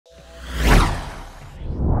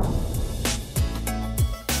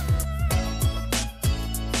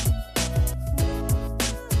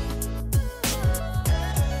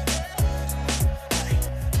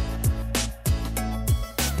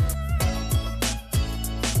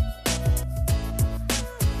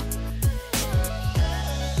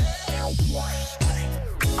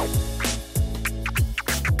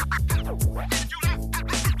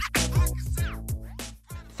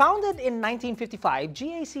in 1955,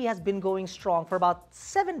 GAC has been going strong for about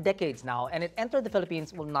 7 decades now, and it entered the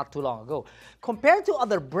Philippines, well, not too long ago. Compared to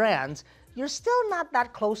other brands, you're still not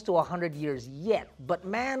that close to 100 years yet. But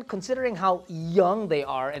man, considering how young they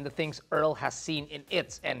are and the things Earl has seen in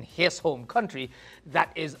its and his home country,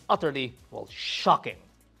 that is utterly, well, shocking.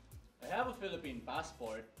 I have a Philippine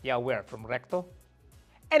passport. Yeah, where? From Recto?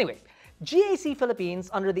 Anyway, GAC Philippines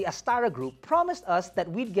under the Astara Group promised us that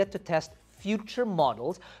we'd get to test future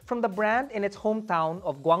models from the brand in its hometown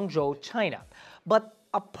of Guangzhou, China. But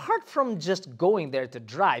apart from just going there to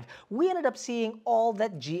drive, we ended up seeing all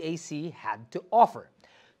that GAC had to offer.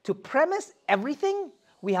 To premise everything,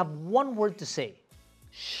 we have one word to say: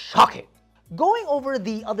 shocking. Going over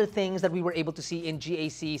the other things that we were able to see in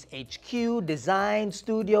GAC's HQ, design,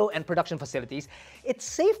 studio, and production facilities, it's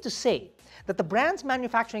safe to say that the brand's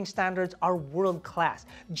manufacturing standards are world-class.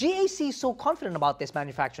 GAC is so confident about this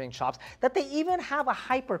manufacturing shops that they even have a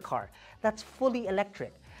hypercar that's fully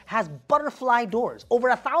electric, has butterfly doors, over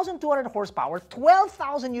 1,200 horsepower,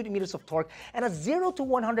 12,000 Nm of torque, and a 0 to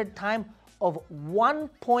 100 time of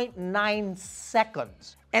 1.9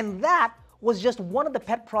 seconds. And that was just one of the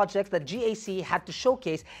pet projects that GAC had to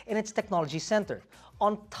showcase in its technology center.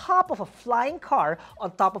 On top of a flying car,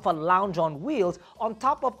 on top of a lounge on wheels, on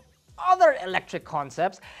top of other electric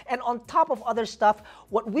concepts, and on top of other stuff,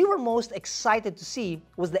 what we were most excited to see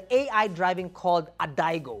was the AI driving called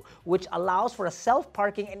AION, which allows for a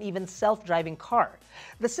self-parking and even self-driving car.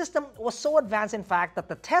 The system was so advanced, in fact, that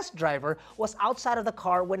the test driver was outside of the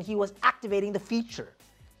car when he was activating the feature.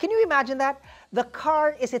 Can you imagine that? The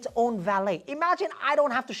car is its own valet. Imagine I don't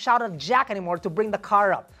have to shout at Jack anymore to bring the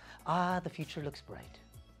car up. Ah, the future looks bright.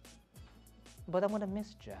 But I'm gonna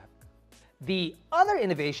miss Jack. The other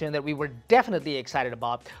innovation that we were definitely excited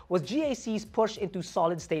about was GAC's push into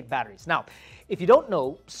solid-state batteries. Now, if you don't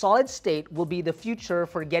know, solid-state will be the future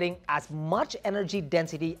for getting as much energy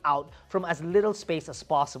density out from as little space as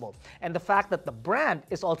possible. And the fact that the brand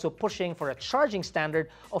is also pushing for a charging standard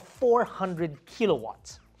of 400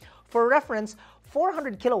 kilowatts. For reference,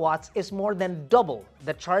 400 kilowatts is more than double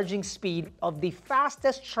the charging speed of the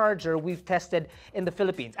fastest charger we've tested in the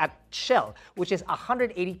Philippines at Shell, which is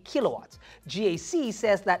 180 kilowatts. GAC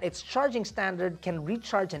says that its charging standard can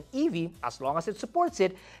recharge an EV, as long as it supports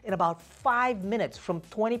it, in about 5 minutes, from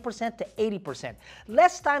 20% to 80%.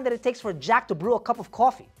 Less time than it takes for Jack to brew a cup of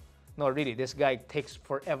coffee. No, really, this guy takes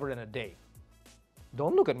forever and a day.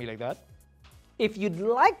 Don't look at me like that. If you'd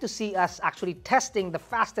like to see us actually testing the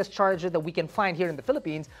fastest charger that we can find here in the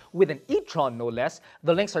Philippines, with an e-tron no less,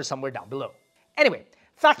 the links are somewhere down below. Anyway,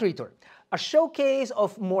 factory tour. A showcase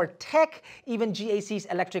of more tech, even GAC's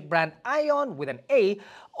electric brand AION with an A,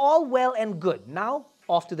 all well and good. Now,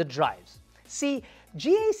 off to the drives. See,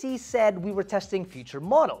 GAC said we were testing future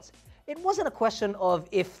models. It wasn't a question of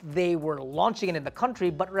if they were launching it in the country,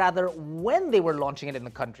 but rather when they were launching it in the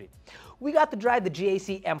country. We got to drive the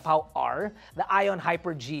GAC Empow R, the AION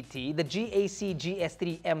Hyper GT, the GAC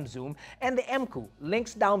GS3 M Zoom, and the MQ.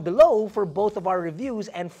 Links down below for both of our reviews,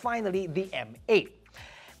 and finally the M8.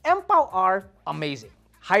 Empow R, amazing.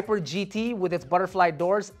 Hyper GT with its butterfly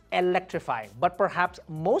doors, electrifying. But perhaps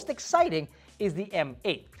most exciting is the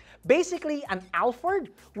M8. Basically an Alphard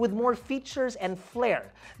with more features and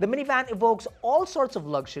flair. The minivan evokes all sorts of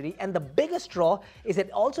luxury, and the biggest draw is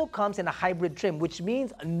it also comes in a hybrid trim, which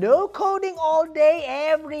means no coding all day,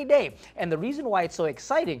 every day. And the reason why it's so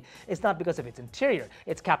exciting is not because of its interior,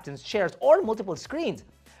 its captain's chairs, or multiple screens.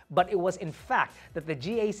 But it was in fact that the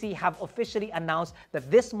GAC have officially announced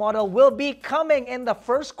that this model will be coming in the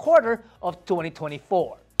first quarter of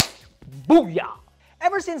 2024. Booyah!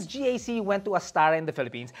 Ever since GAC went to Astara in the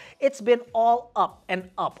Philippines, it's been all up and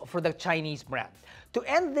up for the Chinese brand. To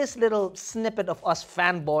end this little snippet of us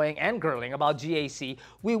fanboying and girling about GAC,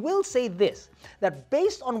 we will say this, that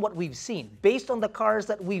based on what we've seen, based on the cars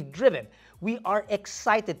that we've driven, we are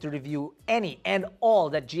excited to review any and all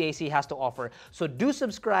that GAC has to offer. So do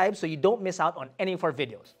subscribe so you don't miss out on any of our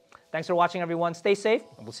videos. Thanks for watching, everyone. Stay safe,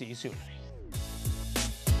 and we'll see you soon.